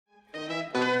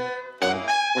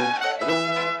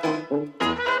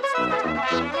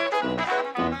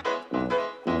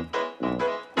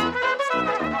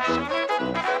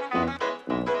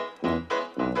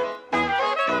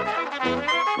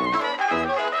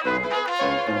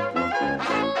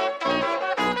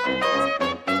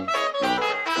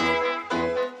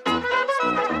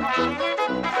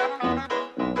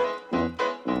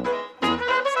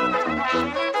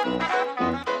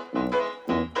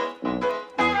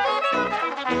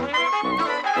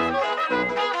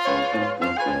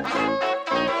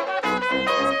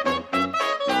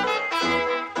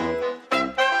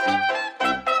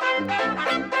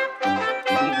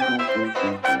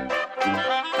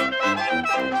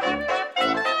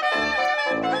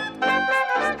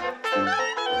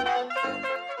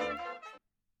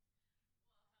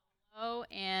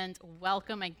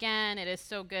welcome again. It is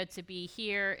so good to be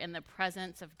here in the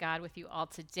presence of God with you all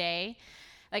today.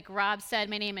 Like Rob said,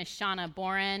 my name is Shauna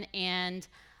Boren, and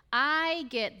I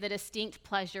get the distinct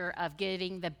pleasure of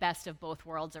getting the best of both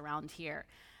worlds around here.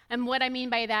 And what I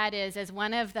mean by that is, as I'm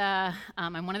one of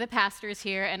the pastors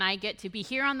here, and I get to be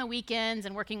here on the weekends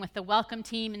and working with the welcome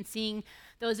team and seeing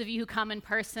those of you who come in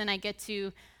person. I get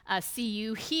to see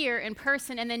you here in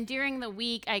person, and then during the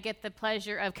week, I get the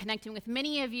pleasure of connecting with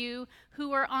many of you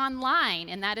who are online,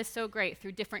 and that is so great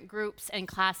through different groups and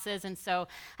classes. And so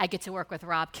I get to work with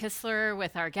Rob Kissler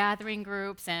with our gathering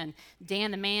groups, and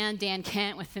Dan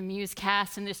Kent with the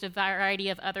Musecast, and just a variety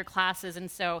of other classes.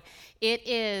 And so it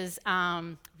is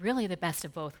really the best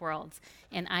of both worlds,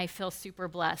 and I feel super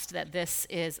blessed that this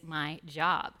is my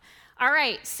job. All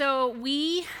right, so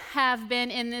we have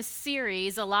been in this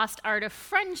series, A Lost Art of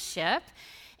Friendship,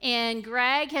 and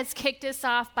Greg has kicked us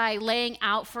off by laying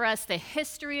out for us the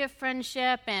history of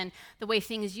friendship and the way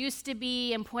things used to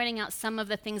be, and pointing out some of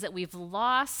the things that we've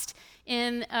lost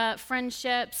in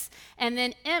friendships. And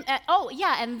then,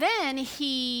 and then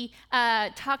he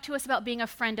talked to us about being a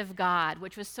friend of God,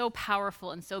 which was so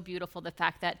powerful and so beautiful, the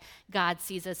fact that God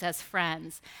sees us as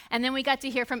friends. And then we got to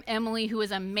hear from Emily, who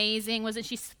was amazing. Wasn't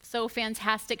she so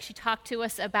fantastic? She talked to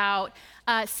us about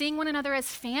seeing one another as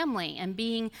family and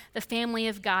being the family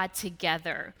of God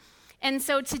together. And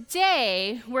so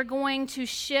today, we're going to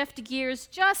shift gears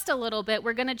just a little bit.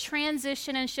 We're going to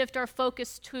transition and shift our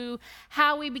focus to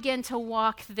how we begin to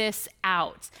walk this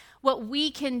out. What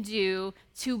we can do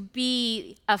to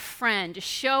be a friend, to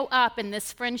show up in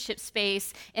this friendship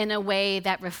space in a way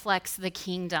that reflects the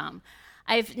kingdom.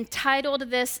 I've entitled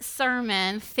this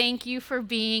sermon, Thank You for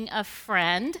Being a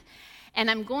Friend. And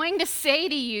I'm going to say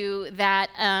to you that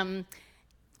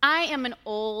I am an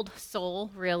old soul,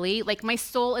 really. Like, my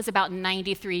soul is about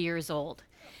 93 years old.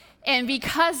 And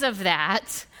because of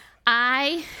that,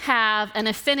 I have an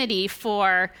affinity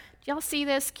for, do y'all see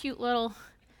this cute little?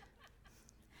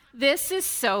 This is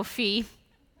Sophie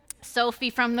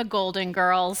from the Golden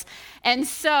Girls. And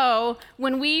so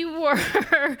when we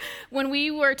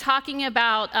were talking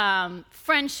about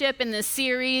friendship in the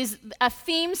series, a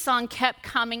theme song kept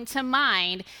coming to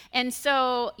mind. And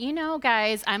so,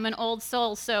 guys, I'm an old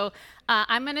soul, so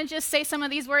I'm going to just say some of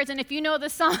these words, and if you know the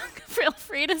song, feel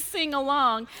free to sing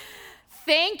along.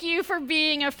 Thank you for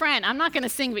being a friend. I'm not going to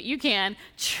sing, but you can.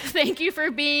 Thank you for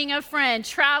being a friend.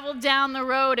 Travel down the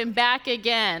road and back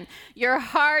again. Your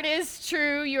heart is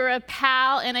true. You're a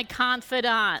pal and a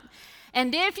confidant.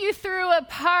 And if you threw a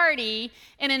party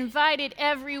and invited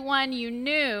everyone you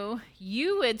knew,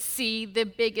 you would see the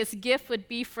biggest gift would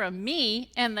be from me,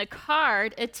 and the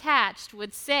card attached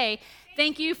would say,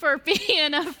 "Thank you for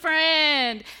being a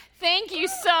friend." Thank you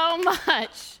so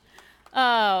much.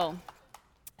 Oh,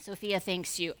 Sophia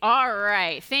thanks you. All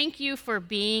right. Thank you for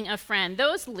being a friend.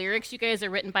 Those lyrics, you guys, are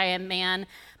written by a man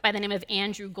by the name of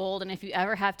Andrew Gold. And if you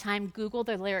ever have time, Google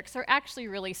the lyrics. They're actually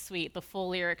really sweet. The full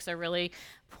lyrics are really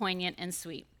poignant and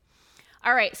sweet.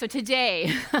 All right. So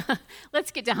today, let's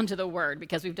get down to the word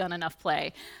because we've done enough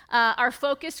play. Our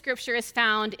focus scripture is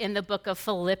found in the book of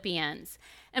Philippians.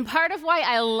 And part of why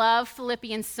I love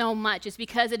Philippians so much is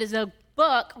because it is a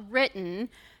book written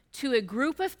to a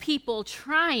group of people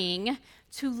trying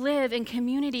to live in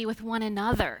community with one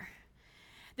another.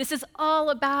 This is all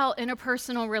about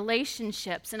interpersonal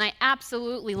relationships, and I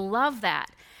absolutely love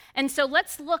that. And so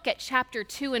let's look at chapter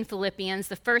 2 in Philippians,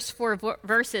 the first 4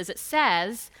 verses. It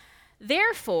says,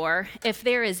 "Therefore, if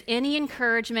there is any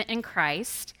encouragement in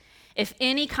Christ, if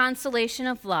any consolation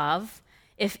of love,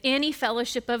 if any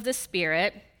fellowship of the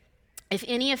Spirit, if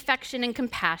any affection and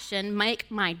compassion, make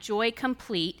my joy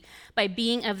complete by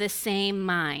being of the same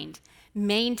mind,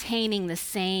 maintaining the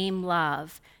same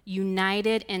love,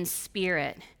 united in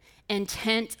spirit,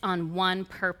 intent on one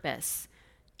purpose.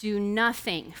 Do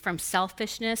nothing from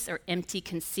selfishness or empty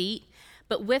conceit,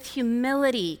 but with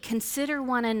humility consider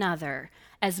one another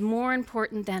as more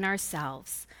important than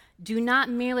ourselves. Do not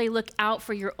merely look out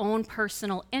for your own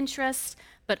personal interests,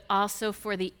 but also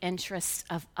for the interests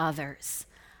of others."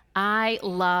 I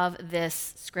love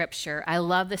this scripture. I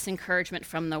love this encouragement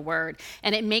from the word.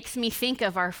 And it makes me think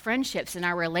of our friendships and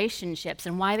our relationships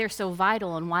and why they're so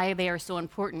vital and why they are so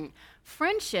important.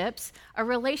 Friendships are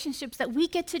relationships that we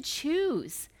get to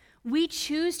choose. We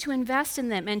choose to invest in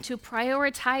them and to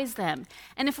prioritize them.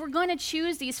 And if we're going to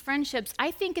choose these friendships,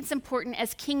 I think it's important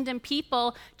as kingdom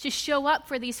people to show up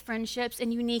for these friendships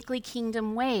in uniquely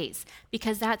kingdom ways,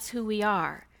 because that's who we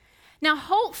are. Now,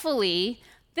 hopefully,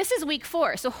 This is week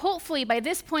 4, so hopefully by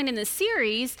this point in the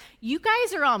series, you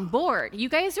guys are on board. You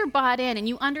guys are bought in and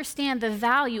you understand the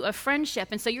value of friendship.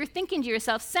 And so you're thinking to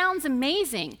yourself, sounds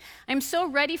amazing. I'm so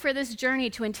ready for this journey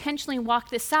to intentionally walk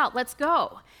this out. Let's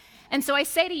go. And so I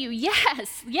say to you,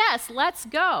 yes, let's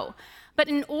go. But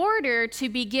in order to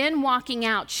begin walking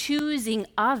out, choosing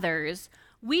others,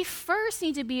 we first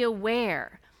need to be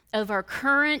aware of our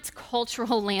current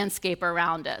cultural landscape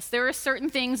around us. There are certain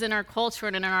things in our culture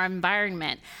and in our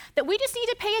environment that we just need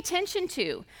to pay attention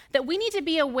to, that we need to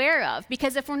be aware of,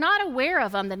 because if we're not aware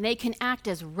of them, then they can act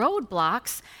as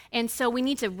roadblocks, and so we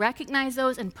need to recognize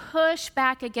those and push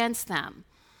back against them.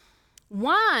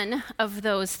 One of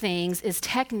those things is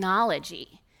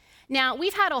technology. Now,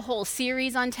 we've had a whole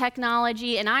series on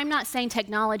technology, and I'm not saying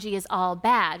technology is all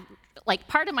bad. Like,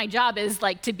 part of my job is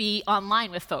like to be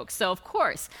online with folks. So of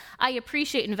course, I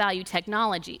appreciate and value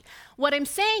technology. What I'm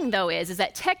saying though is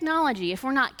that technology, if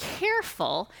we're not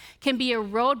careful, can be a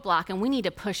roadblock, and we need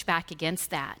to push back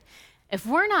against that. If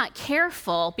we're not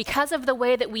careful, because of the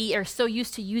way that we are so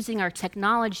used to using our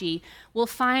technology, we'll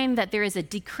find that there is a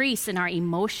decrease in our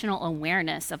emotional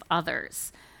awareness of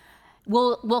others.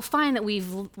 We'll find that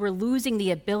we're losing the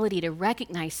ability to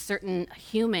recognize certain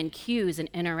human cues and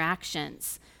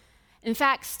interactions. In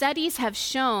fact, studies have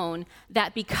shown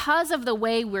that because of the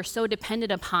way we're so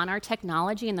dependent upon our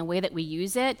technology and the way that we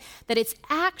use it, that it's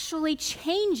actually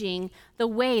changing the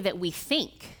way that we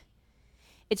think.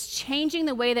 It's changing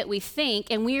the way that we think,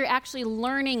 and we are actually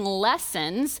learning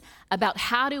lessons about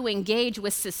how to engage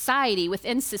with society,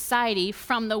 within society,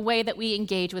 from the way that we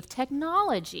engage with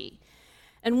technology.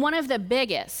 And one of the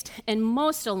biggest and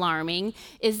most alarming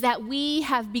is that we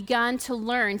have begun to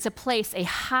learn to place a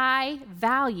high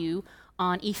value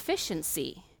on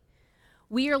efficiency.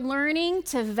 We are learning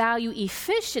to value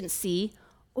efficiency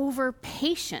over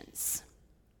patience.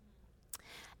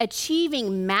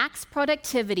 Achieving max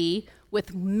productivity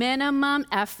with minimum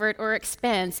effort or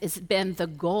expense has been the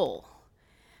goal.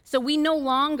 So we no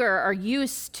longer are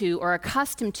used to or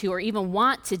accustomed to or even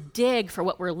want to dig for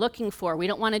what we're looking for. We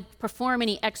don't want to perform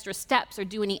any extra steps or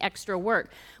do any extra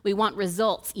work. We want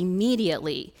results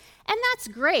immediately. And that's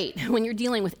great when you're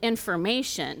dealing with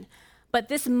information. But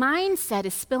this mindset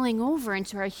is spilling over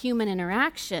into our human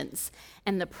interactions.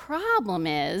 And the problem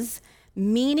is,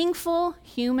 meaningful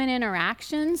human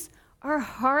interactions are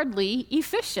hardly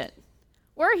efficient.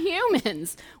 We're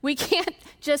humans. We can't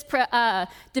just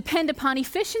depend upon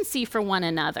efficiency for one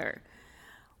another.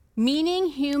 Meaning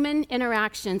human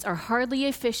interactions are hardly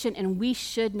efficient, and we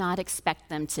should not expect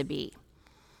them to be.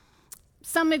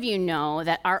 Some of you know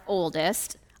that our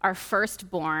oldest, our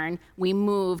firstborn, we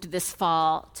moved this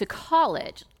fall to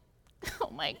college.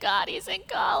 Oh my God, he's in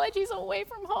college, he's away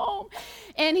from home,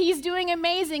 and he's doing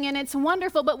amazing, and it's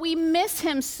wonderful, but we miss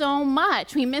him so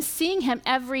much. We miss seeing him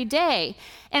every day.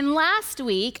 And last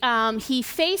week, he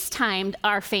FaceTimed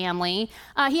our family.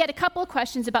 He had a couple of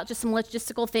questions about just some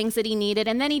logistical things that he needed,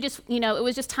 and then he just, it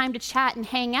was just time to chat and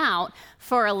hang out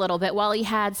for a little bit while he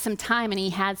had some time and he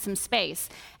had some space.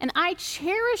 And I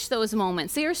cherish those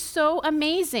moments. They are so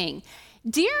amazing.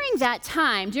 During that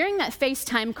time, during that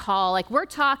FaceTime call, like we're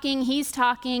talking, he's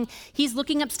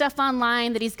looking up stuff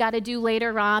online that he's got to do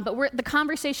later on, but the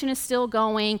conversation is still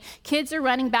going. Kids are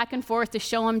running back and forth to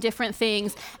show him different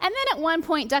things. And then at one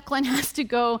point, Declan has to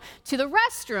go to the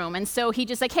restroom. And so he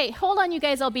just like, hey, hold on, you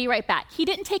guys, I'll be right back. He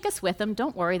didn't take us with him.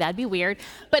 Don't worry, that'd be weird.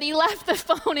 But he left the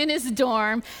phone in his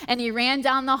dorm and he ran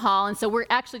down the hall. And so we're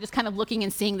actually just kind of looking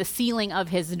and seeing the ceiling of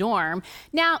his dorm.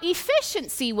 Now,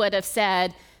 efficiency would have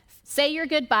said, say your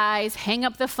goodbyes, hang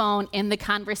up the phone, end the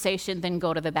conversation, then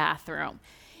go to the bathroom.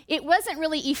 It wasn't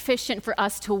really efficient for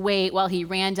us to wait while he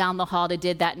ran down the hall to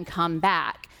did that and come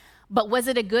back. But was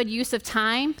it a good use of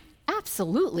time?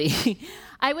 Absolutely.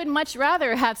 I would much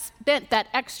rather have spent that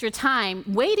extra time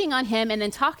waiting on him and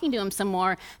then talking to him some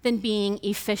more than being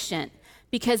efficient.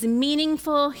 Because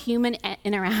meaningful human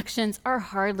interactions are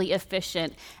hardly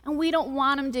efficient, and we don't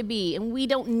want them to be, and we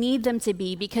don't need them to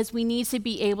be, because we need to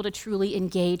be able to truly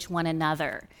engage one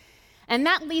another. And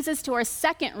that leads us to our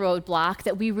second roadblock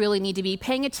that we really need to be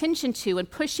paying attention to and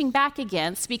pushing back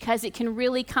against, because it can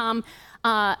really come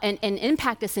and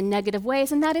impact us in negative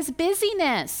ways, and that is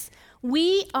busyness.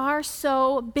 We are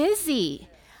so busy.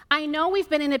 I know we've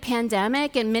been in a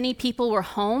pandemic and many people were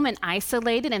home and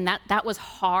isolated, and that was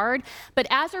hard. But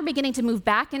as we're beginning to move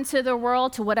back into the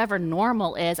world to whatever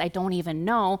normal is, I don't even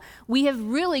know, we have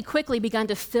really quickly begun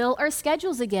to fill our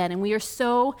schedules again, and we are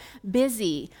so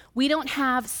busy. We don't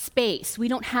have space. We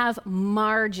don't have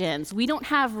margins. We don't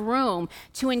have room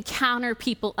to encounter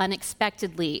people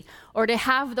unexpectedly or to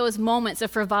have those moments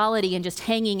of frivolity and just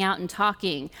hanging out and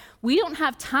talking. We don't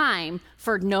have time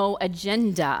for no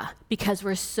agenda because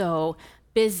we're so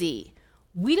busy.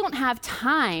 We don't have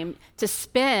time to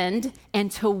spend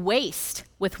and to waste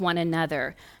with one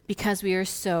another because we are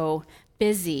so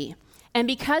busy. And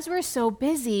because we're so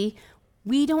busy,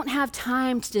 we don't have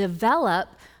time to develop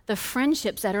the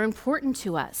friendships that are important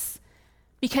to us.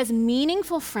 Because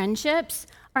meaningful friendships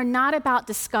are not about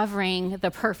discovering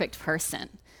the perfect person.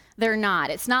 They're not.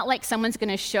 It's not like someone's going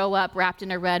to show up wrapped in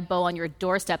a red bow on your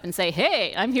doorstep and say,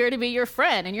 hey, I'm here to be your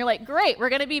friend. And you're like, great, we're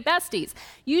going to be besties.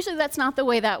 Usually that's not the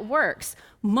way that works.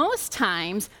 Most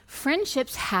times,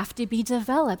 friendships have to be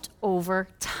developed over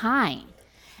time.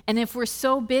 And if we're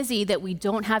so busy that we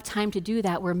don't have time to do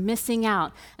that, we're missing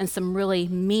out on some really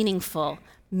meaningful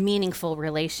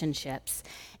relationships.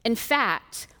 In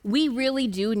fact, we really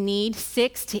do need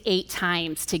 6 to 8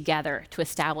 times together to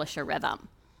establish a rhythm.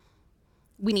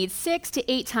 We need 6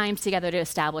 to 8 times together to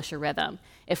establish a rhythm.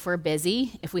 If we're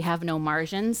busy, if we have no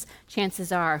margins,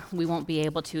 chances are we won't be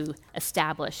able to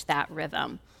establish that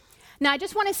rhythm. Now, I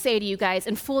just want to say to you guys,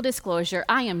 in full disclosure,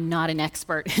 I am not an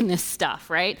expert in this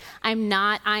stuff, right? I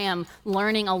am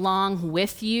learning along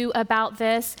with you about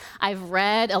this. I've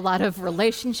read a lot of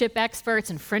relationship experts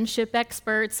and friendship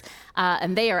experts,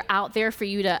 and they are out there for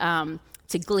you to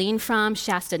glean from.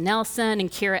 Shasta Nelson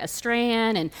and Kira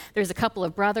Estrayan, and there's a couple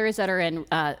of brothers that are in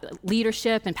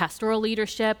leadership and pastoral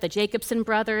leadership, the Jacobson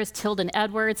brothers, Tilden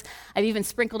Edwards. I've even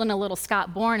sprinkled in a little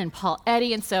Scott Bourne and Paul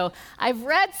Eddy, and so I've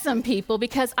read some people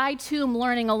because I too am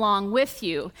learning along with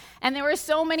you. And there were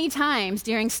so many times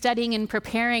during studying and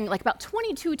preparing, like about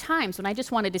 22 times, when I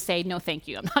just wanted to say, no, thank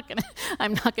you,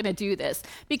 I'm not gonna do this,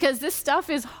 because this stuff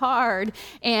is hard,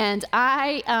 and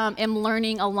I am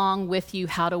learning along with you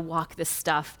how to walk this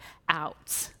stuff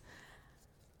out.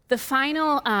 The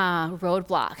final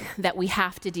roadblock that we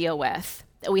have to deal with,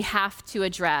 that we have to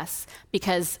address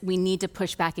because we need to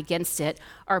push back against it,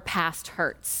 are past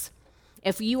hurts.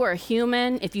 If you are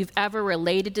human, if you've ever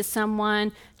related to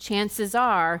someone, chances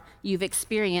are you've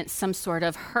experienced some sort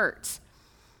of hurt.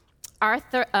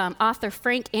 Author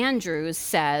Frank Andrews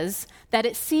says that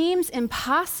it seems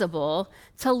impossible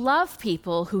to love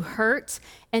people who hurt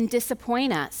and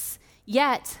disappoint us.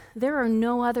 Yet, there are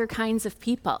no other kinds of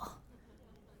people.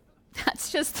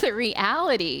 That's just the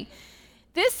reality.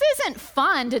 This isn't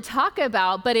fun to talk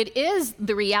about, but it is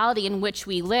the reality in which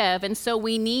we live, and so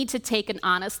we need to take an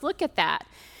honest look at that.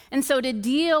 And so to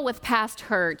deal with past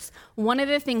hurts, one of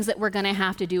the things that we're going to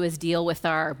have to do is deal with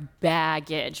our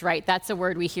baggage, right? That's a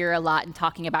word we hear a lot in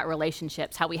talking about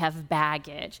relationships, how we have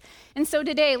baggage. And so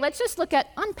today, let's just look at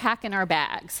unpacking our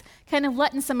bags, kind of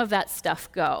letting some of that stuff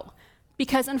go.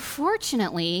 Because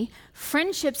unfortunately,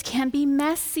 friendships can be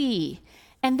messy,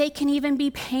 and they can even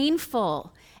be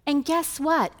painful. And guess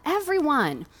what?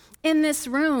 Everyone in this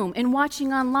room and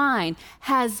watching online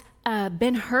has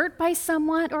been hurt by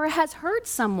someone or has hurt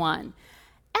someone.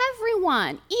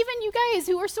 Everyone, even you guys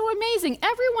who are so amazing,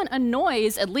 everyone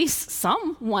annoys at least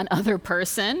one other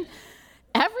person.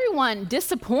 Everyone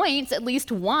disappoints at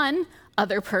least one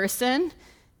other person.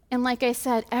 And like I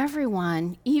said,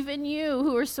 everyone, even you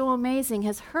who are so amazing,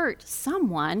 has hurt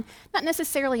someone, not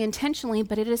necessarily intentionally,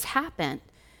 but it has happened.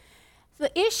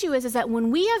 The issue is that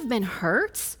when we have been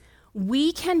hurt,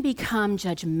 we can become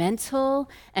judgmental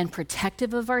and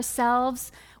protective of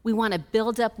ourselves. We want to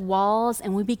build up walls,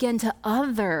 and we begin to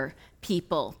other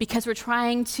people because we're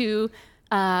trying to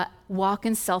walk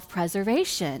in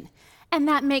self-preservation. And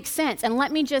that makes sense. And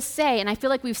let me just say, and I feel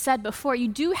like we've said before, you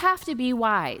do have to be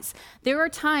wise. There are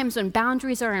times when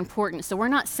boundaries are important. So we're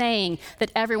not saying that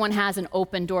everyone has an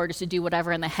open door just to do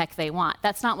whatever in the heck they want.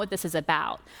 That's not what this is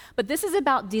about. But this is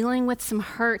about dealing with some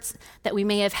hurts that we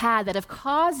may have had that have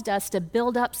caused us to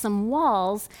build up some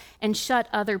walls and shut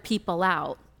other people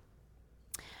out.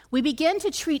 We begin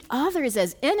to treat others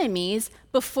as enemies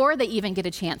before they even get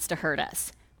a chance to hurt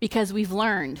us because we've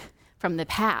learned from the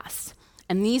past.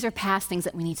 And these are past things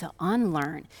that we need to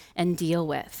unlearn and deal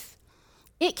with.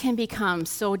 It can become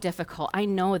so difficult, I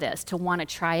know this, to want to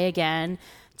try again,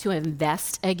 to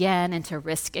invest again, and to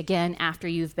risk again after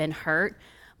you've been hurt.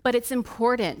 But it's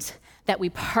important that we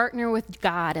partner with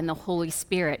God and the Holy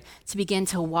Spirit to begin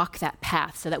to walk that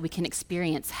path so that we can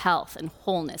experience health and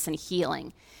wholeness and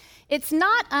healing. It's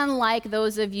not unlike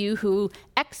those of you who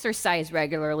exercise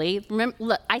regularly. Remember,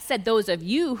 look, I said those of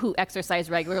you who exercise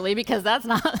regularly because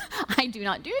I do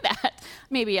not do that.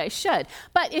 Maybe I should.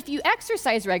 But if you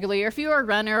exercise regularly, or if you're a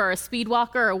runner or a speed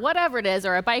walker or whatever it is,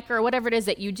 or a biker or whatever it is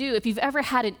that you do, if you've ever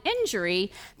had an injury,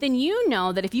 then you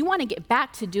know that if you want to get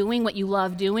back to doing what you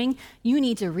love doing, you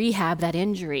need to rehab that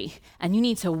injury and you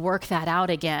need to work that out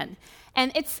again.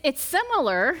 And it's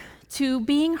similar to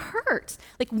being hurt.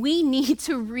 Like, we need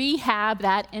to rehab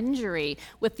that injury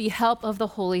with the help of the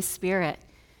Holy Spirit.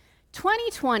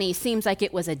 2020 seems like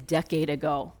it was a decade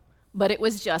ago, but it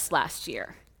was just last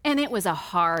year. And it was a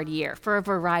hard year for a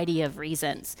variety of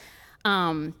reasons.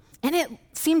 And it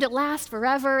seemed to last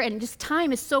forever, and just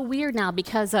time is so weird now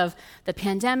because of the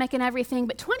pandemic and everything.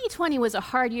 But 2020 was a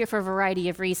hard year for a variety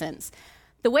of reasons.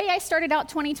 The way I started out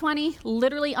 2020,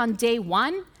 literally on day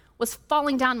one, was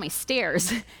falling down my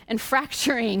stairs and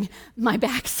fracturing my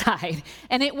backside.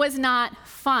 And it was not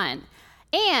fun.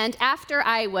 And after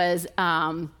I was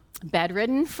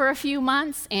bedridden for a few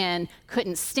months and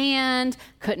couldn't stand,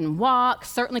 couldn't walk,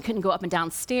 certainly couldn't go up and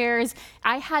down stairs,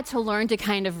 I had to learn to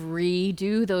kind of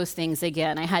redo those things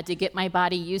again. I had to get my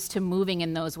body used to moving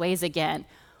in those ways again.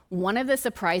 One of the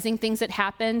surprising things that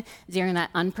happened during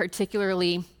that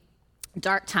unparticularly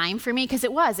dark time for me, because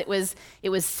it was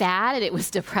sad and it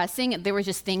was depressing, and there were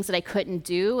just things that I couldn't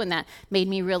do, and that made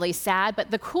me really sad.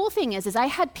 But the cool thing is I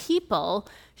had people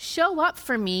show up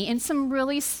for me in some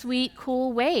really sweet,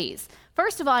 cool ways.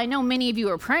 First of all, I know many of you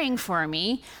are praying for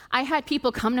me. I had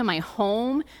people come to my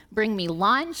home, bring me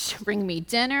lunch, bring me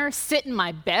dinner, sit in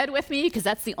my bed with me, because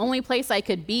that's the only place I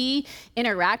could be,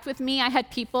 interact with me. I had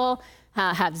people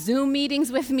have Zoom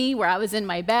meetings with me where I was in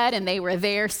my bed and they were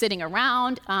there sitting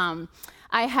around.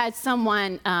 I had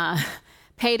someone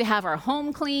pay to have our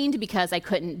home cleaned because I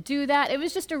couldn't do that. It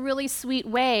was just a really sweet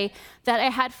way that I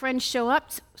had friends show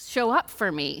up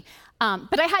for me.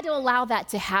 But I had to allow that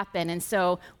to happen. And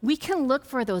so we can look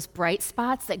for those bright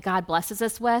spots that God blesses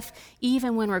us with,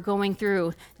 even when we're going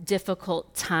through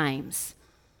difficult times.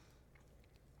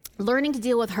 Learning to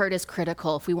deal with hurt is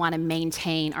critical if we want to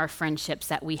maintain our friendships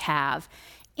that we have.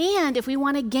 And if we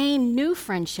want to gain new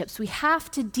friendships, we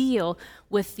have to deal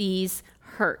with these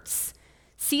hurts.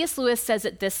 C.S. Lewis says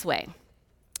it this way: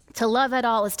 to love at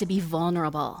all is to be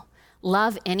vulnerable.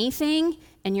 Love anything,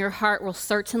 and your heart will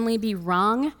certainly be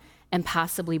wrung and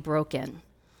possibly broken.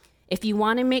 If you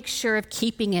want to make sure of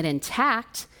keeping it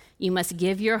intact, you must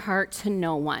give your heart to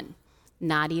no one,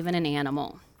 not even an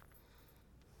animal.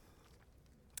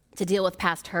 To deal with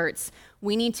past hurts,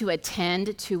 we need to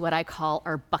attend to what I call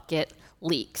our bucket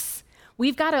leaks.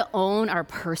 We've got to own our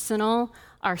personal,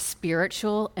 our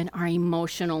spiritual, and our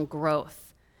emotional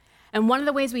growth. And one of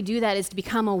the ways we do that is to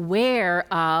become aware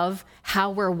of how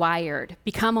we're wired,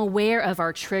 become aware of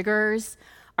our triggers,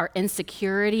 our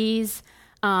insecurities,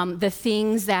 the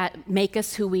things that make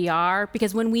us who we are.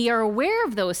 Because when we are aware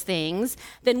of those things,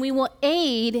 then it will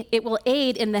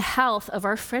aid in the health of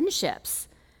our friendships.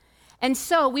 And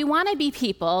so we want to be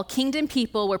people, kingdom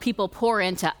people, where people pour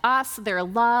into us their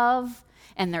love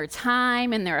and their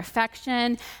time and their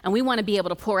affection. And we want to be able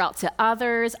to pour out to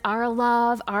others our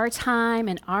love, our time,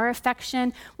 and our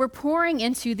affection. We're pouring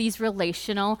into these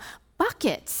relational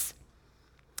buckets.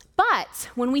 But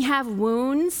when we have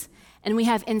wounds and we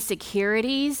have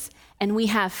insecurities and we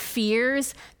have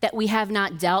fears that we have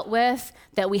not dealt with,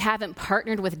 that we haven't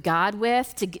partnered with God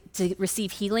with to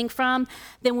receive healing from,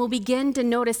 then we'll begin to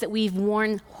notice that we've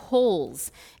worn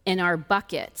holes in our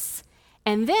buckets.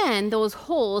 And then those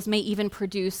holes may even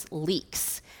produce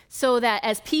leaks. So that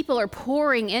as people are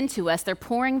pouring into us, they're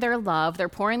pouring their love, they're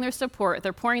pouring their support,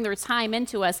 they're pouring their time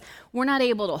into us, we're not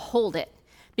able to hold it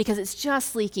because it's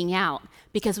just leaking out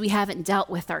because we haven't dealt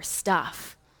with our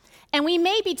stuff. And we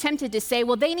may be tempted to say,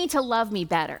 well, they need to love me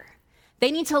better. They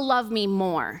need to love me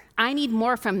more. I need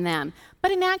more from them.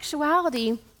 But in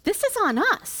actuality, this is on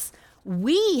us.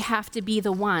 We have to be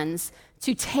the ones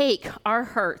to take our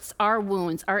hurts, our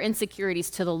wounds, our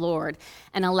insecurities to the Lord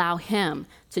and allow Him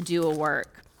to do a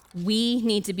work. We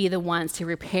need to be the ones to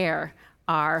repair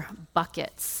our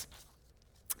buckets.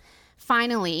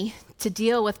 Finally, to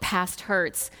deal with past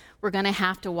hurts, we're going to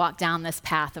have to walk down this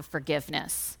path of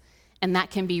forgiveness. And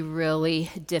that can be really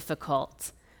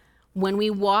difficult. When we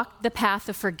walk the path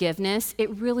of forgiveness, it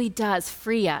really does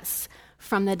free us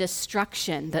from the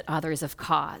destruction that others have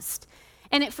caused.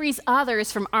 And it frees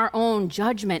others from our own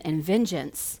judgment and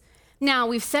vengeance. Now,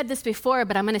 we've said this before,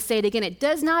 but I'm going to say it again. It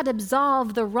does not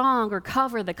absolve the wrong or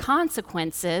cover the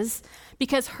consequences,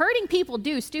 because hurting people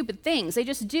do stupid things. They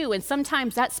just do, and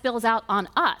sometimes that spills out on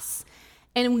us.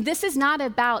 And this is not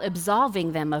about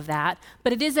absolving them of that,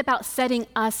 but it is about setting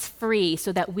us free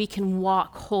so that we can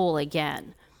walk whole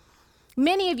again.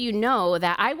 Many of you know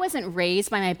that I wasn't raised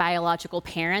by my biological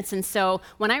parents, and so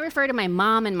when I refer to my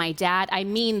mom and my dad, I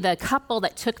mean the couple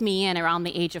that took me in around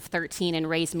the age of 13 and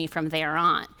raised me from there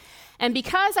on. And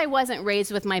because I wasn't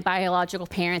raised with my biological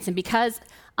parents, and because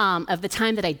of the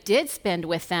time that I did spend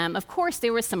with them, of course,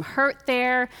 there was some hurt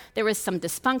there was some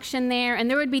dysfunction there, and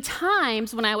there would be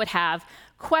times when I would have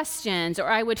questions, or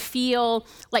I would feel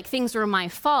like things were my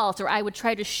fault, or I would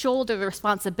try to shoulder the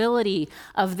responsibility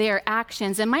of their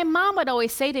actions. And my mom would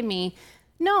always say to me,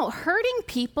 no, hurting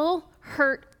people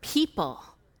hurt people.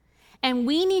 And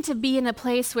we need to be in a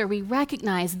place where we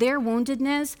recognize their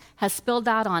woundedness has spilled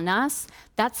out on us.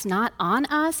 That's not on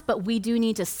us, but we do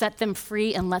need to set them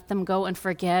free and let them go and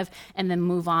forgive and then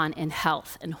move on in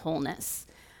health and wholeness.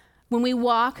 When we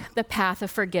walk the path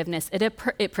of forgiveness,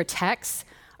 it protects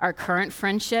our current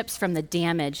friendships from the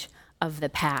damage of the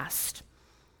past.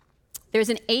 There's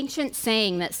an ancient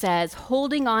saying that says,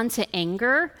 holding on to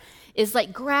anger is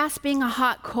like grasping a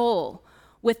hot coal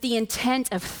with the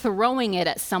intent of throwing it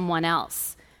at someone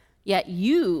else, yet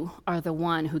you are the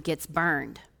one who gets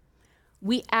burned.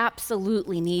 We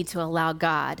absolutely need to allow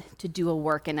God to do a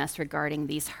work in us regarding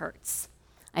these hurts.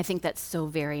 I think that's so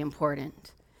very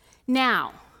important.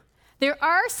 Now, there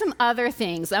are some other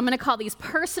things, I'm going to call these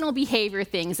personal behavior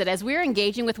things, that as we're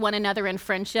engaging with one another in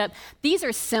friendship, these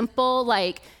are simple,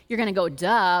 like you're going to go,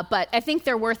 duh, but I think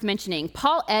they're worth mentioning.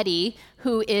 Paul Eddy,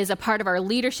 who is a part of our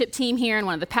leadership team here and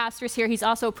one of the pastors here, he's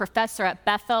also a professor at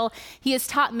Bethel. He has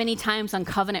taught many times on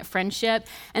covenant friendship.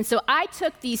 And so I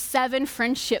took these 7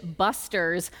 friendship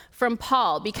busters from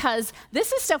Paul, because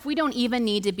this is stuff we don't even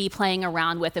need to be playing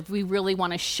around with if we really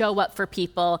want to show up for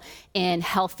people in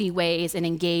healthy ways and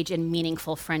engage in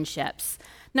meaningful friendships.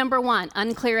 Number 1,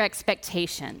 unclear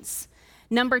expectations.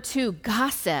 Number 2,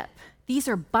 gossip. These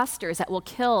are busters that will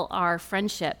kill our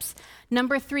friendships.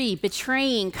 Number 3,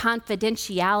 betraying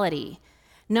confidentiality.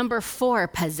 Number 4,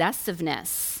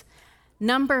 possessiveness.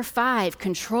 Number 5,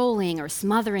 controlling or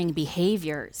smothering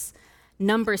behaviors.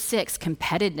 Number 6,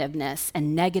 competitiveness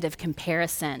and negative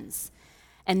comparisons.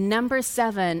 And number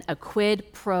 7, a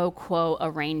quid pro quo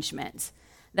arrangement.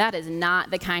 That is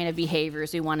not the kind of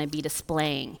behaviors we want to be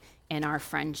displaying in our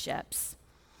friendships.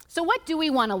 So what do we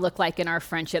want to look like in our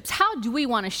friendships? How do we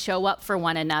want to show up for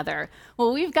one another?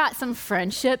 Well, we've got some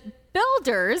friendship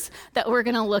builders that we're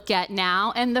going to look at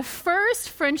now. And the first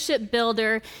friendship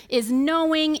builder is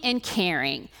knowing and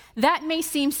caring. That may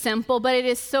seem simple, but it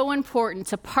is so important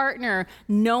to partner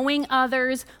knowing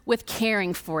others with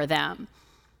caring for them.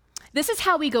 This is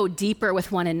how we go deeper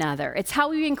with one another. It's how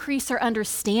we increase our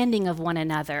understanding of one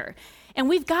another. And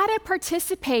we've got to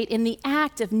participate in the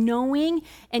act of knowing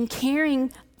and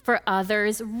caring for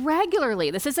others regularly.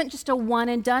 This isn't just a one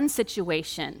and done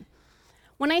situation.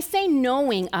 When I say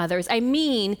knowing others, I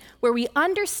mean where we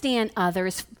understand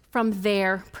others from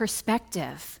their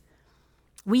perspective.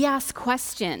 We ask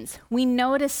questions, we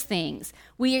notice things,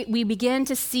 we begin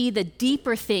to see the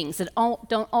deeper things that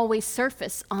don't always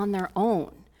surface on their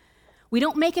own. We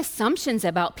don't make assumptions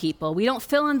about people. We don't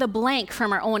fill in the blank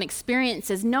from our own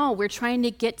experiences. No, we're trying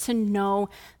to get to know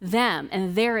them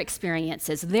and their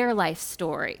experiences, their life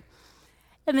story.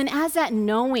 And then as that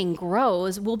knowing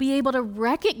grows, we'll be able to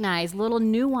recognize little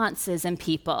nuances in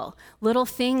people, little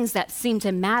things that seem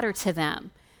to matter to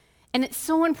them. And it's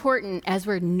so important as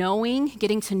we're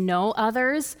getting to know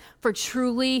others for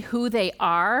truly who they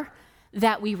are,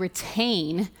 that we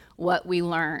retain what we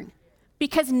learn.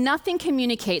 Because nothing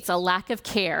communicates a lack of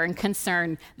care and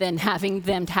concern than having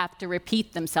them have to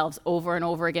repeat themselves over and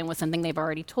over again with something they've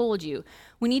already told you.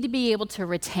 We need to be able to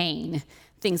retain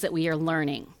things that we are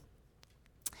learning.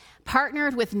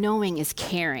 Partnered with knowing is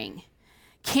caring.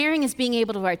 Caring is being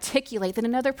able to articulate that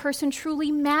another person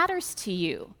truly matters to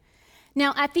you.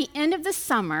 Now, at the end of the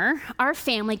summer, our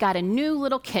family got a new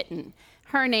little kitten.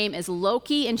 Her name is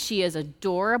Loki, and she is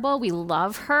adorable. We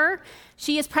love her.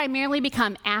 She has primarily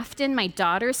become Afton, my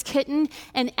daughter's kitten,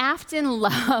 and Afton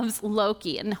loves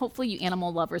Loki. And hopefully you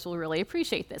animal lovers will really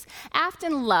appreciate this.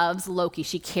 Afton loves Loki.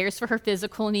 She cares for her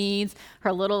physical needs,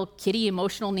 her little kitty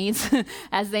emotional needs,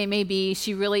 as they may be.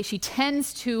 She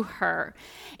tends to her.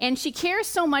 And she cares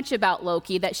so much about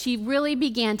Loki that she really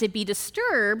began to be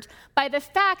disturbed by the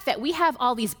fact that we have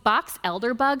all these box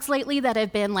elder bugs lately that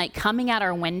have been coming out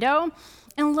our window.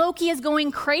 And Loki is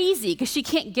going crazy because she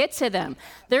can't get to them.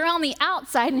 They're on the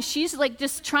outside, and she's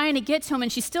just trying to get to them,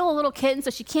 and she's still a little kitten, so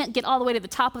she can't get all the way to the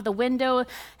top of the window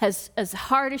as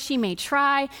hard as she may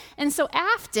try. And so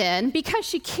Afton, because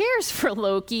she cares for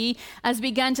Loki, has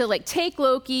begun to take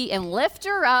Loki and lift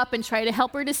her up and try to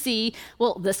help her to see,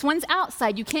 well, this one's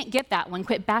outside. You can't get that one.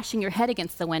 Quit bashing your head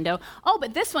against the window. Oh,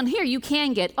 but this one here you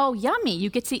can get. Oh, yummy. You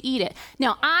get to eat it.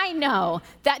 Now, I know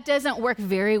that doesn't work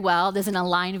very well, doesn't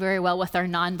align very well with our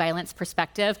nonviolence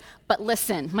perspective, but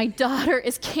listen, my daughter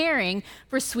is caring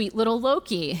for sweet little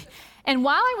Loki. And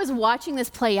while I was watching this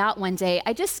play out one day,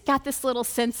 I just got this little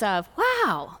sense of,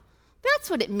 wow, that's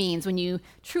what it means when you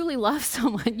truly love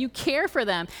someone. You care for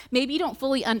them. Maybe you don't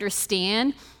fully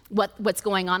understand what's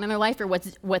going on in their life or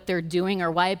what they're doing or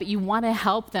why, but you want to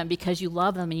help them because you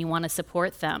love them and you want to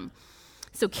support them.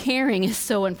 So caring is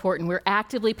so important. We're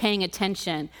actively paying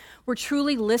attention. We're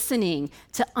truly listening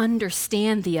to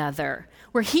understand the other.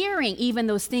 We're hearing even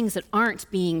those things that aren't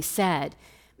being said.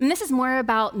 And this is more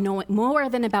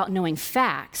than about knowing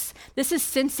facts. This is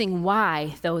sensing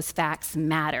why those facts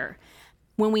matter.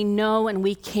 When we know and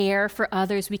we care for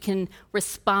others, we can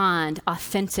respond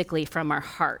authentically from our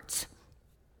heart.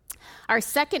 Our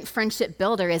second friendship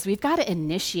builder is we've got to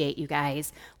initiate, you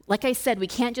guys. Like I said, we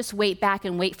can't just wait back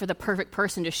and wait for the perfect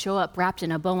person to show up wrapped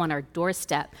in a bow on our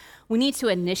doorstep. We need to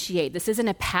initiate. This isn't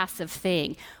a passive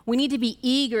thing. We need to be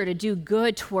eager to do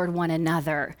good toward one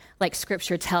another, like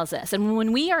Scripture tells us. And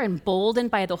when we are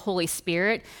emboldened by the Holy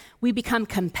Spirit, we become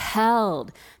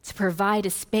compelled to provide a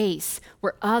space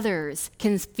where others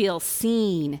can feel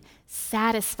seen,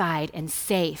 satisfied, and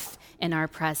safe in our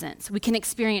presence. We can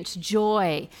experience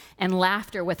joy and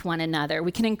laughter with one another.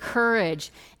 We can encourage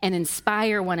and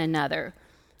inspire one another.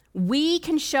 We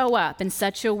can show up in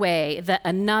such a way that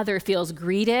another feels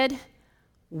greeted,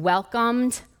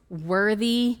 welcomed,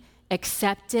 worthy,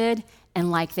 accepted,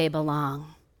 and like they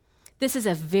belong. This is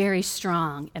a very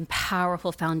strong and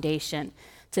powerful foundation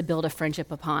to build a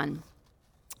friendship upon,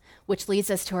 which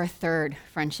leads us to our third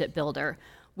friendship builder,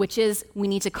 which is we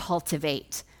need to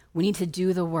cultivate. We need to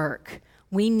do the work.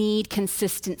 We need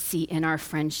consistency in our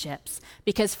friendships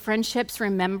because friendships,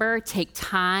 remember, take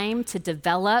time to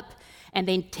develop and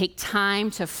they take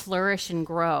time to flourish and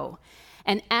grow.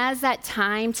 And as that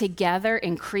time together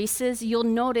increases, you'll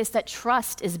notice that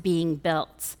trust is being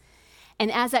built.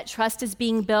 And as that trust is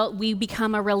being built, we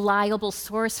become a reliable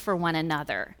source for one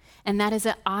another. And that is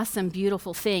an awesome,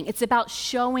 beautiful thing. It's about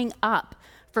showing up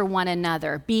for one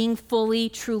another, being fully,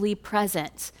 truly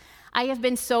present. I have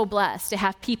been so blessed to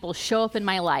have people show up in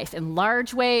my life in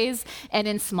large ways and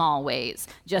in small ways.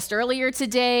 Just earlier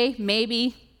today,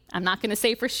 maybe, I'm not going to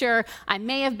say for sure, I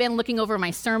may have been looking over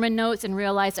my sermon notes and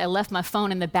realized I left my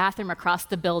phone in the bathroom across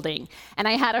the building. And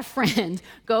I had a friend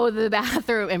go to the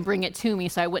bathroom and bring it to me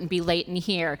so I wouldn't be late in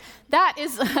here. That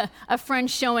is a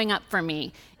friend showing up for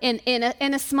me in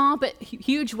a small but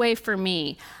huge way for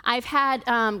me. I've had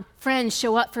friends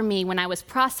show up for me when I was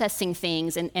processing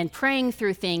things and praying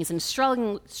through things and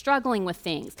struggling with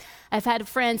things. I've had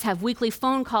friends have weekly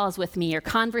phone calls with me or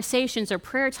conversations or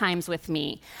prayer times with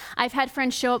me. I've had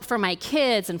friends show up for my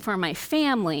kids and for my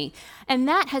family, and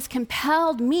that has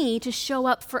compelled me to show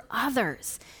up for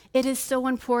others. It is so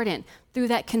important through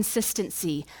that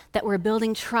consistency that we're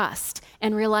building trust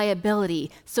and reliability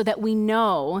so that we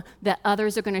know that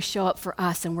others are going to show up for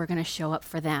us and we're going to show up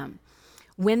for them.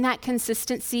 When that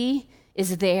consistency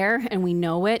is there and we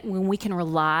know it, when we can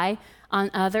rely on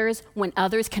others, when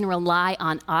others can rely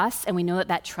on us and we know that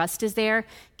that trust is there,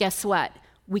 guess what?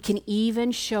 We can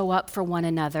even show up for one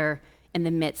another in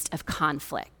the midst of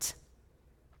conflict.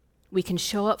 We can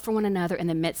show up for one another in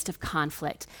the midst of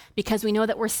conflict because we know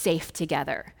that we're safe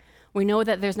together. We know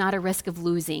that there's not a risk of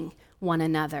losing one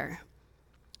another.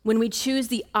 When we choose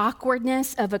the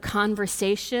awkwardness of a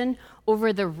conversation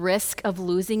over the risk of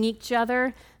losing each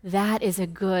other, that is a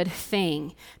good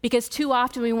thing. Because too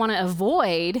often we want to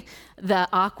avoid the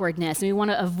awkwardness, and we want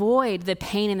to avoid the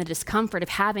pain and the discomfort of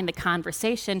having the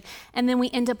conversation, and then we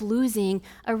end up losing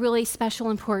a really special,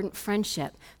 important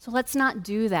friendship. So let's not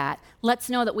do that. Let's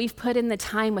know that we've put in the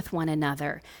time with one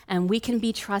another, and we can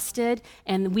be trusted,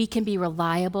 and we can be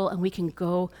reliable, and we can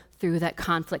go through that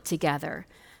conflict together.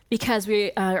 Because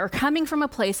we are coming from a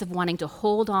place of wanting to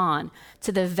hold on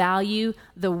to the value,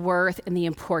 the worth, and the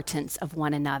importance of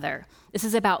one another. This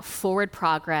is about forward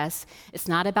progress. It's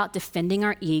not about defending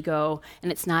our ego,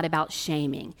 and it's not about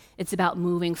shaming. It's about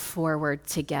moving forward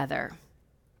together.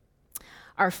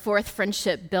 Our fourth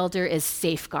friendship builder is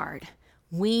safeguard.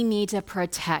 We need to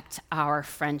protect our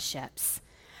friendships.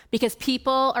 Because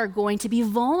people are going to be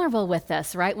vulnerable with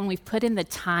us, right? When we've put in the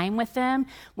time with them,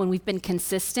 when we've been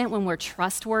consistent, when we're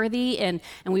trustworthy, and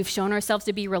we've shown ourselves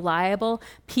to be reliable,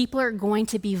 people are going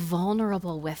to be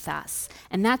vulnerable with us.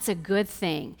 And that's a good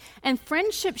thing. And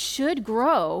friendship should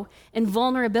grow in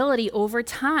vulnerability over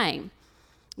time.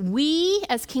 We,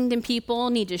 as kingdom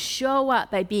people, need to show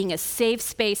up by being a safe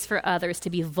space for others to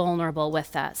be vulnerable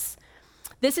with us.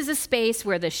 This is a space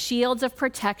where the shields of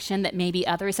protection that maybe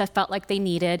others have felt like they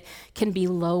needed can be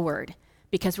lowered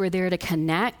because we're there to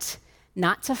connect,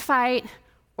 not to fight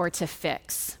or to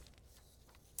fix.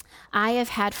 I have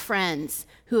had friends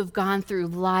who have gone through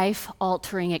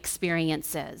life-altering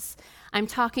experiences. I'm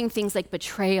talking things like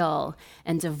betrayal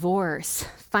and divorce,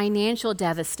 financial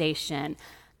devastation,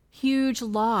 huge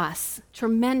loss,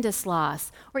 tremendous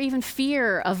loss, or even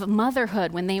fear of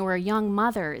motherhood when they were young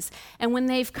mothers. And when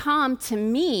they've come to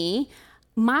me,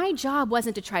 my job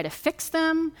wasn't to try to fix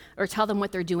them or tell them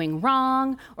what they're doing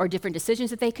wrong or different decisions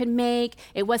that they could make.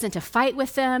 It wasn't to fight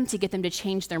with them, to get them to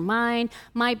change their mind.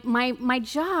 My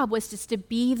job was just to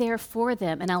be there for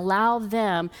them and allow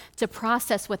them to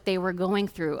process what they were going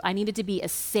through. I needed to be a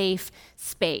safe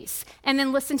space. And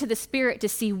then listen to the Spirit to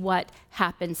see what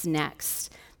happens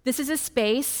next. This is a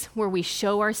space where we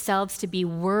show ourselves to be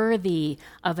worthy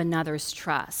of another's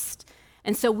trust.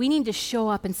 And so we need to show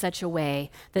up in such a way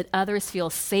that others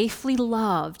feel safely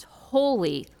loved,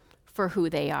 wholly for who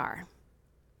they are.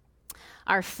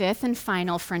 Our fifth and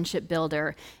final friendship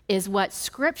builder is what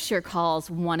Scripture calls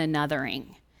one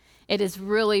anothering. It is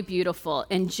really beautiful.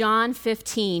 In John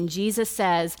 15, Jesus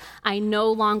says, I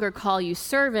no longer call you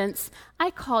servants,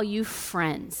 I call you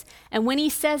friends. And when he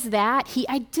says that, he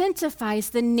identifies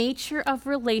the nature of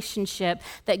relationship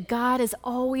that God has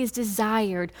always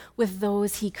desired with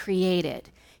those he created.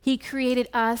 He created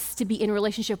us to be in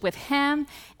relationship with him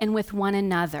and with one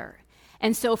another.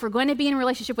 And so if we're going to be in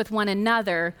relationship with one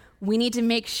another, we need to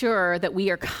make sure that we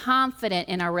are confident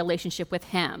in our relationship with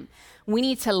him. We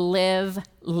need to live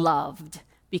loved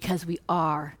because we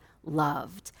are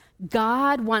loved.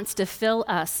 God wants to fill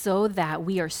us so that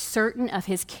we are certain of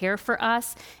his care for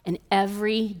us in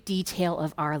every detail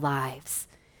of our lives.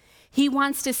 He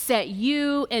wants to set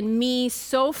you and me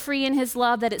so free in his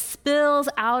love that it spills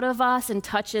out of us and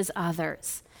touches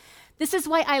others. This is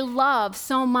why I love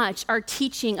so much our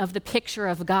teaching of the picture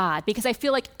of God, because I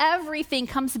feel like everything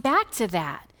comes back to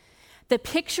that. The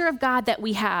picture of God that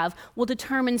we have will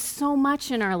determine so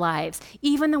much in our lives,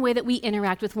 even the way that we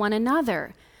interact with one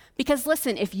another. Because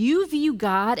listen, if you view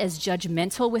God as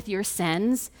judgmental with your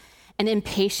sins and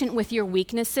impatient with your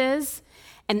weaknesses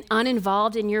and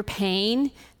uninvolved in your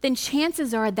pain, then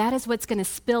chances are that is what's going to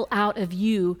spill out of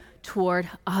you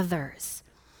toward others.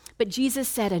 But Jesus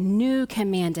said, a new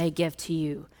command I give to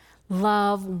you,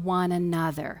 love one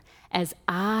another as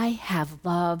I have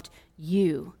loved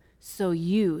you. So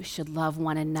you should love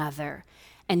one another.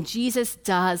 And Jesus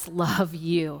does love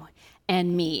you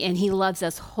and me, and he loves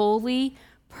us wholly,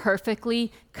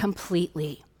 perfectly,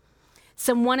 completely.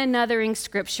 Some one anothering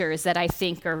scriptures that I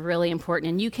think are really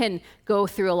important, and you can go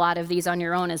through a lot of these on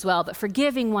your own as well, but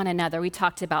forgiving one another, we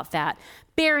talked about that.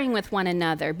 Bearing with one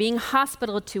another, being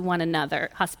hospitable to one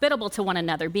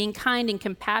another, being kind and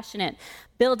compassionate,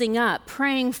 building up,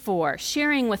 praying for,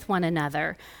 sharing with one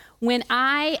another. When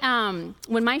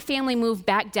my family moved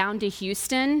back down to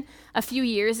Houston a few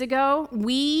years ago,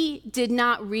 we did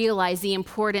not realize the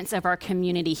importance of our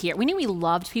community here. We knew we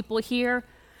loved people here.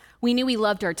 We knew we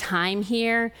loved our time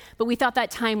here, but we thought that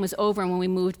time was over when we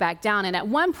moved back down. And at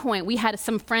one point, we had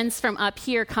some friends from up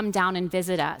here come down and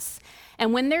visit us.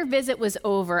 And when their visit was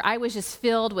over, I was just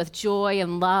filled with joy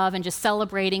and love and just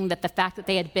celebrating the fact that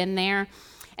they had been there.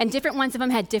 And different ones of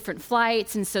them had different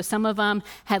flights, and so some of them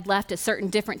had left at certain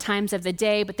different times of the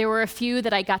day, but there were a few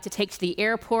that I got to take to the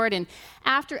airport. And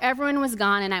after everyone was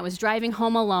gone and I was driving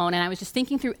home alone and I was just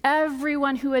thinking through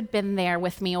everyone who had been there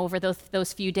with me over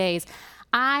those few days,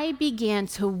 I began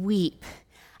to weep.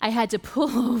 I had to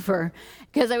pull over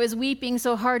because I was weeping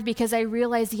so hard because I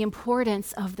realized the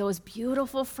importance of those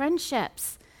beautiful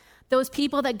friendships, those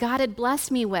people that God had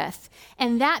blessed me with.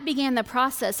 And that began the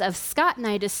process of Scott and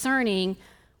I discerning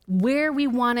where we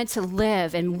wanted to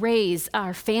live and raise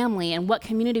our family and what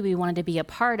community we wanted to be a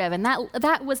part of. And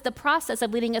that was the process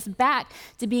of leading us back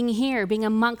to being here, being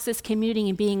amongst this community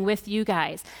and being with you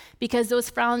guys, because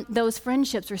those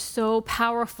friendships are so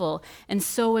powerful and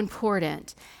so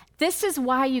important. This is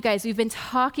why, you guys, we've been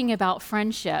talking about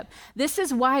friendship. This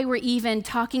is why we're even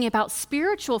talking about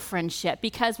spiritual friendship,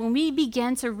 because when we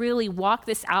begin to really walk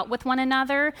this out with one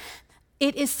another,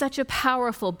 it is such a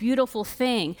powerful, beautiful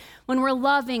thing when we're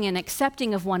loving and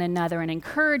accepting of one another and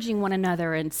encouraging one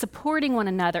another and supporting one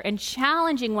another and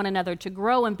challenging one another to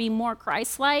grow and be more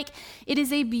Christ-like. It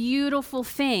is a beautiful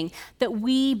thing that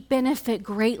we benefit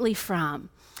greatly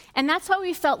from. And that's why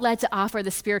we felt led to offer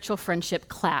the spiritual friendship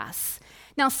class.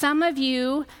 Now, some of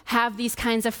you have these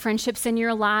kinds of friendships in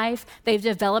your life. They've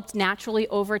developed naturally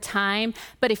over time.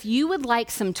 But if you would like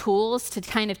some tools to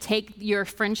kind of take your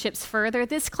friendships further,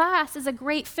 this class is a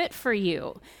great fit for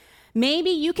you. Maybe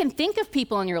you can think of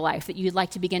people in your life that you'd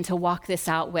like to begin to walk this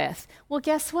out with. Well,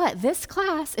 guess what? This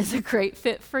class is a great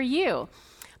fit for you.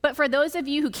 But for those of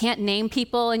you who can't name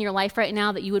people in your life right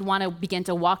now that you would want to begin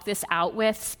to walk this out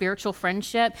with, spiritual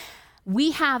friendship,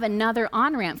 we have another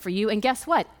on-ramp for you, and guess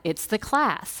what? It's the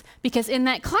class. Because in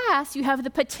that class, you have the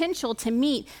potential to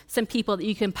meet some people that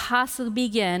you can possibly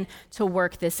begin to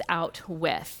work this out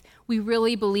with. We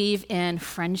really believe in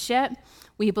friendship.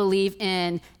 We believe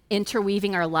in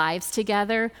interweaving our lives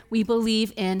together. We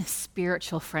believe in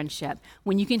spiritual friendship.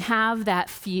 When you can have that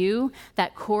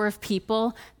core of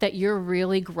people that you're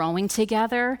really growing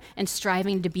together and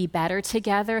striving to be better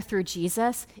together through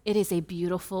Jesus, it is a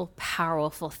beautiful,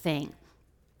 powerful thing.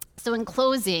 So in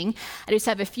closing, I just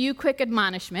have a few quick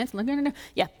admonishments.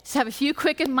 Just have a few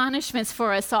quick admonishments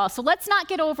for us all. So let's not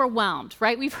get overwhelmed,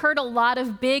 right? We've heard a lot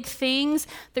of big things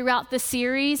throughout the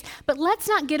series, but let's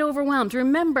not get overwhelmed.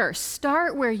 Remember,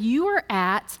 start where you are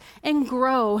at and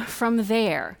grow from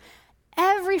there.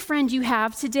 Every friend you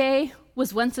have today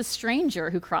was once a stranger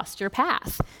who crossed your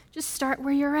path. Just start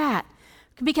where you're at.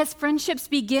 Because friendships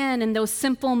begin in those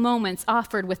simple moments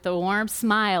offered with a warm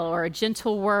smile or a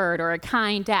gentle word or a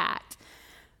kind act.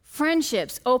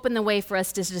 Friendships open the way for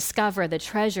us to discover the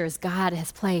treasures God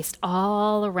has placed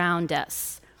all around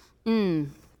us.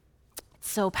 It's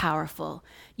so powerful.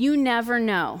 You never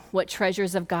know what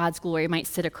treasures of God's glory might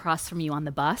sit across from you on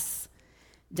the bus,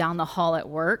 down the hall at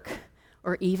work,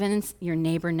 or even your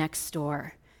neighbor next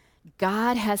door.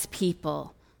 God has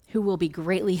people who will be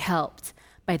greatly helped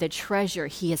by the treasure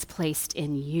he has placed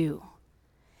in you.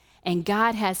 And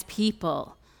God has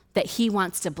people that he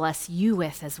wants to bless you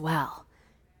with as well.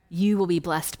 You will be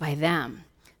blessed by them.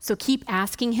 So keep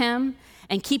asking him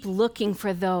and keep looking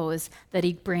for those that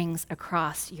he brings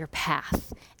across your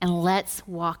path. And let's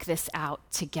walk this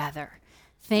out together.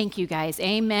 Thank you, guys.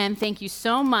 Amen. Thank you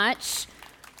so much.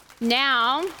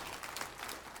 Now,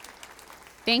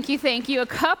 thank you. A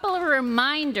couple of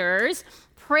reminders.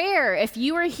 Prayer. If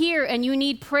you are here and you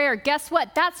need prayer, guess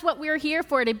what? That's what we're here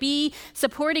for, to be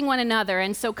supporting one another.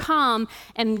 And so come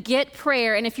and get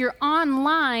prayer. And if you're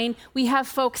online, we have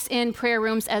folks in prayer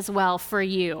rooms as well for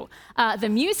you. The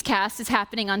Musecast is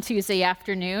happening on Tuesday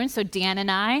afternoon, so Dan and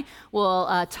I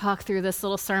will talk through this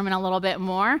little sermon a little bit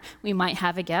more. We might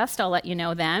have a guest. I'll let you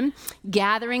know then.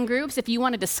 Gathering groups. If you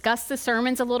want to discuss the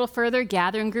sermons a little further,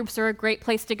 gathering groups are a great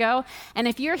place to go. And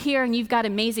if you're here and you've got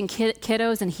amazing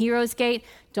kiddos in Heroes Gate,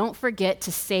 don't forget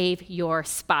to save your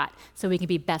spot so we can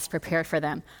be best prepared for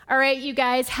them. All right, you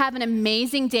guys, have an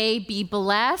amazing day. Be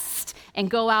blessed and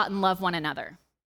go out and love one another.